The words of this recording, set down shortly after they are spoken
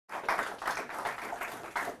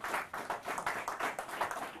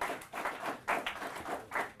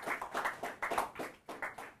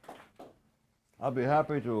I'll be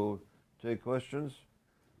happy to take questions.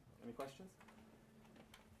 Any questions?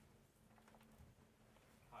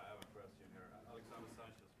 Hi, I have a question here. Alexander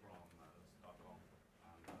Sanchez from Stockholm,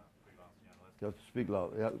 and freelance journalist. You have to speak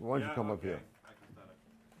loud. Yeah, why don't you come up here? I can stand it.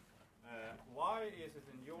 Why is it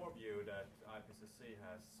in your view that IPCC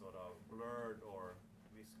has sort of blurred or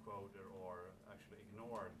misquoted or actually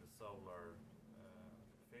ignored the solar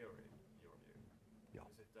theory, in your view? Yeah.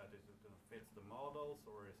 Is it that it fits the models,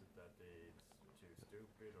 or is it that it's too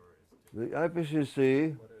stupid, or is it too... The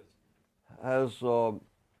IPCC has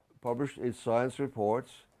published its science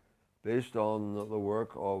reports based on the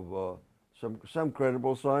work of some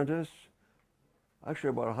credible scientists,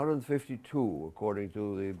 actually about 152 according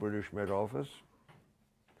to the British Met Office.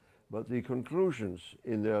 But the conclusions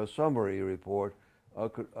in their summary report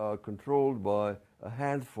are controlled by a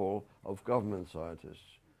handful of government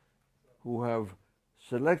scientists who have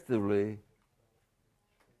selectively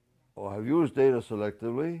or have used data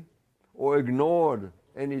selectively or ignored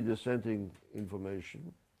any dissenting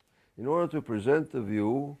information in order to present the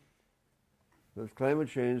view that climate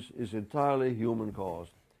change is entirely human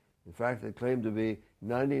caused. In fact, they claim to be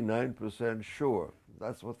 99% sure.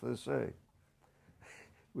 That's what they say,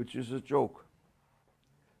 which is a joke,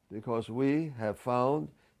 because we have found,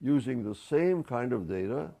 using the same kind of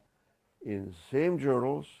data in same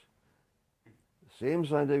journals, same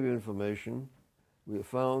scientific information, we have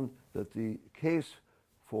found that the case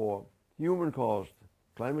for human-caused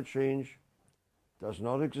climate change does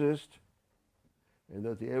not exist, and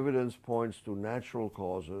that the evidence points to natural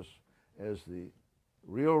causes as the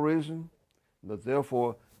real reason, and that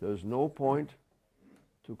therefore there's no point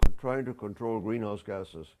to trying to control greenhouse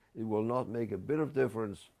gases. It will not make a bit of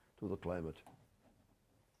difference to the climate.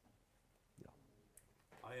 Yeah.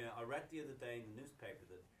 I read the other day in the newspaper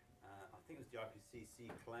that I think it was the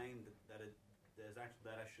IPCC claimed that there's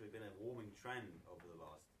actually been a warming trend over the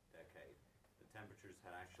last decade. The temperatures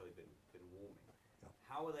had actually been warming. Yeah.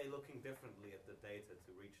 How are they looking differently at the data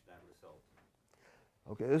to reach that result?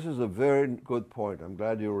 Okay, this is a very good point. I'm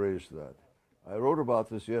glad you raised that. I wrote about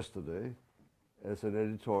this yesterday as an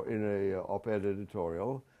editor in a op-ed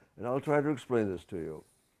editorial, and I'll try to explain this to you.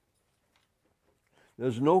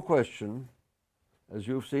 There's no question, as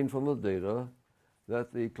you've seen from the data,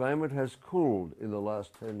 that the climate has cooled in the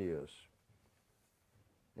last 10 years.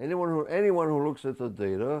 Anyone who looks at the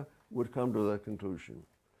data would come to that conclusion.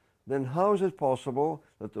 Then how is it possible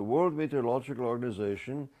that the World Meteorological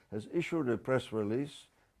Organization has issued a press release,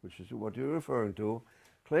 which is what you're referring to,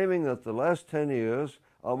 claiming that the last 10 years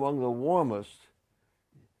are among the warmest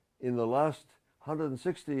in the last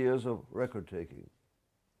 160 years of record-taking?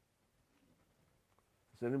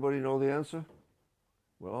 Does anybody know the answer?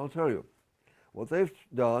 Well, I'll tell you. What they've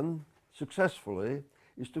done successfully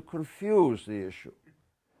is to confuse the issue.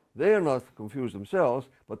 They are not confused themselves,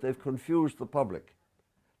 but they've confused the public.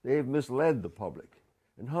 They've misled the public.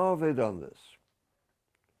 And how have they done this?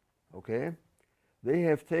 Okay? They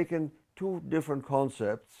have taken two different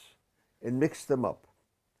concepts and mixed them up.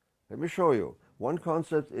 Let me show you. One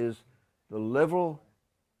concept is the level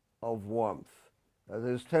of warmth, that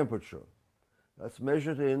is temperature. That's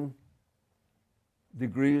measured in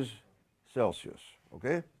degrees Celsius,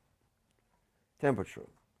 okay? Temperature.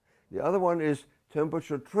 The other one is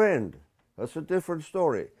temperature trend. That's a different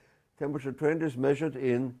story. Temperature trend is measured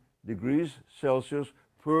in degrees Celsius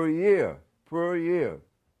per year,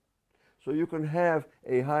 So you can have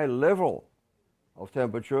a high level of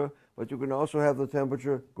temperature, but you can also have the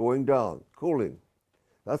temperature going down, cooling.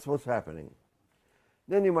 That's what's happening.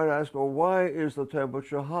 Then you might ask, well, why is the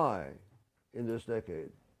temperature high in this decade?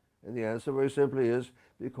 And the answer very simply is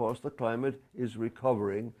because the climate is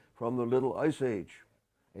recovering from the Little Ice Age,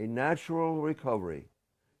 a natural recovery.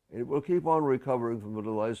 It will keep on recovering from the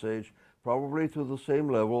Little Ice Age, probably to the same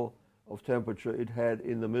level of temperature it had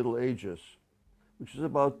in the Middle Ages, which is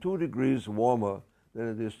about 2 degrees warmer than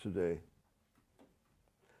it is today.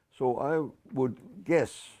 So I would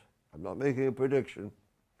guess, I'm not making a prediction,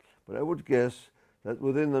 but I would guess that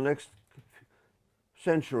within the next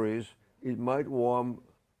centuries it might warm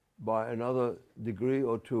by another degree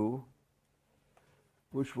or 2,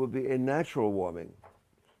 which would be a natural warming,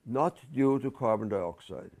 not due to carbon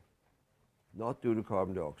dioxide. Not due to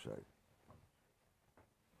carbon dioxide.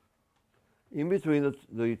 In between,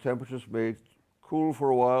 the temperatures may cool for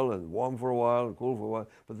a while and warm for a while and cool for a while,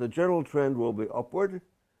 but the general trend will be upward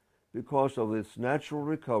because of its natural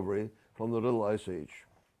recovery from the Little Ice Age.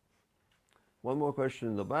 One more question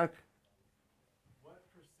in the back. What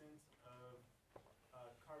percent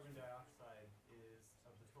of carbon dioxide is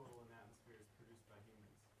of the total in the atmosphere is produced by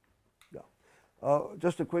humans? Yeah.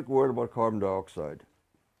 Just a quick word about carbon dioxide.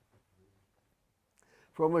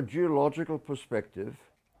 From a geological perspective,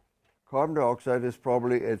 carbon dioxide is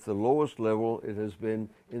probably at the lowest level it has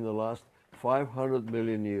been in the last 500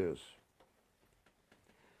 million years.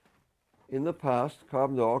 In the past,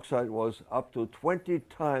 carbon dioxide was up to 20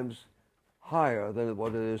 times higher than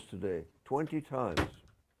what it is today. 20 times.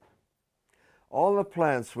 All the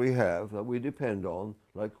plants we have that we depend on,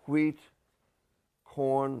 like wheat,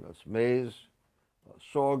 corn, that's maize,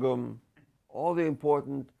 sorghum, all the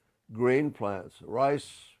important grain plants,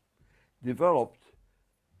 rice, developed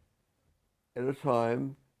at a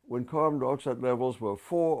time when carbon dioxide levels were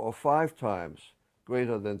 4 or 5 times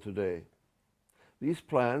greater than today. These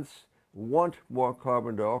plants want more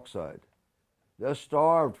carbon dioxide. They're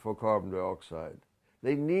starved for carbon dioxide.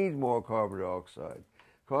 They need more carbon dioxide.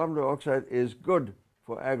 Carbon dioxide is good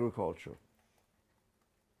for agriculture.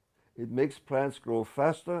 It makes plants grow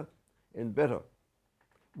faster and better.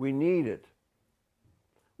 We need it.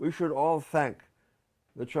 We should all thank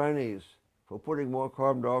the Chinese for putting more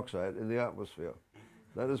carbon dioxide in the atmosphere.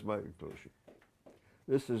 That is my conclusion.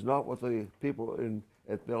 This is not what the people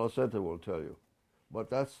at Bella Center will tell you, but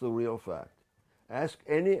that's the real fact. Ask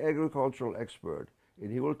any agricultural expert,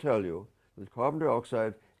 and he will tell you that carbon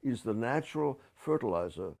dioxide is the natural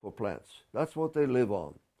fertilizer for plants. That's what they live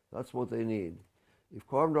on. That's what they need. If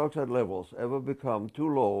carbon dioxide levels ever become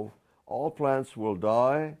too low, all plants will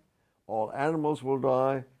die, all animals will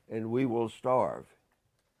die, and we will starve.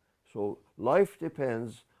 So life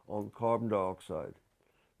depends on carbon dioxide,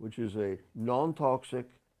 which is a non-toxic,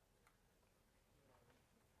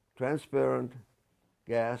 transparent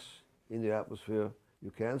gas in the atmosphere.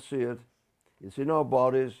 You can't see it. It's in our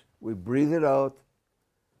bodies. We breathe it out.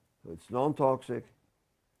 It's non-toxic.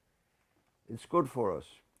 It's good for us.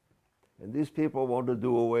 And these people want to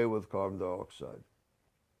do away with carbon dioxide.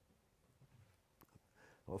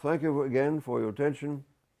 Well, thank you again for your attention,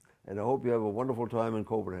 and I hope you have a wonderful time in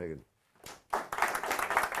Copenhagen.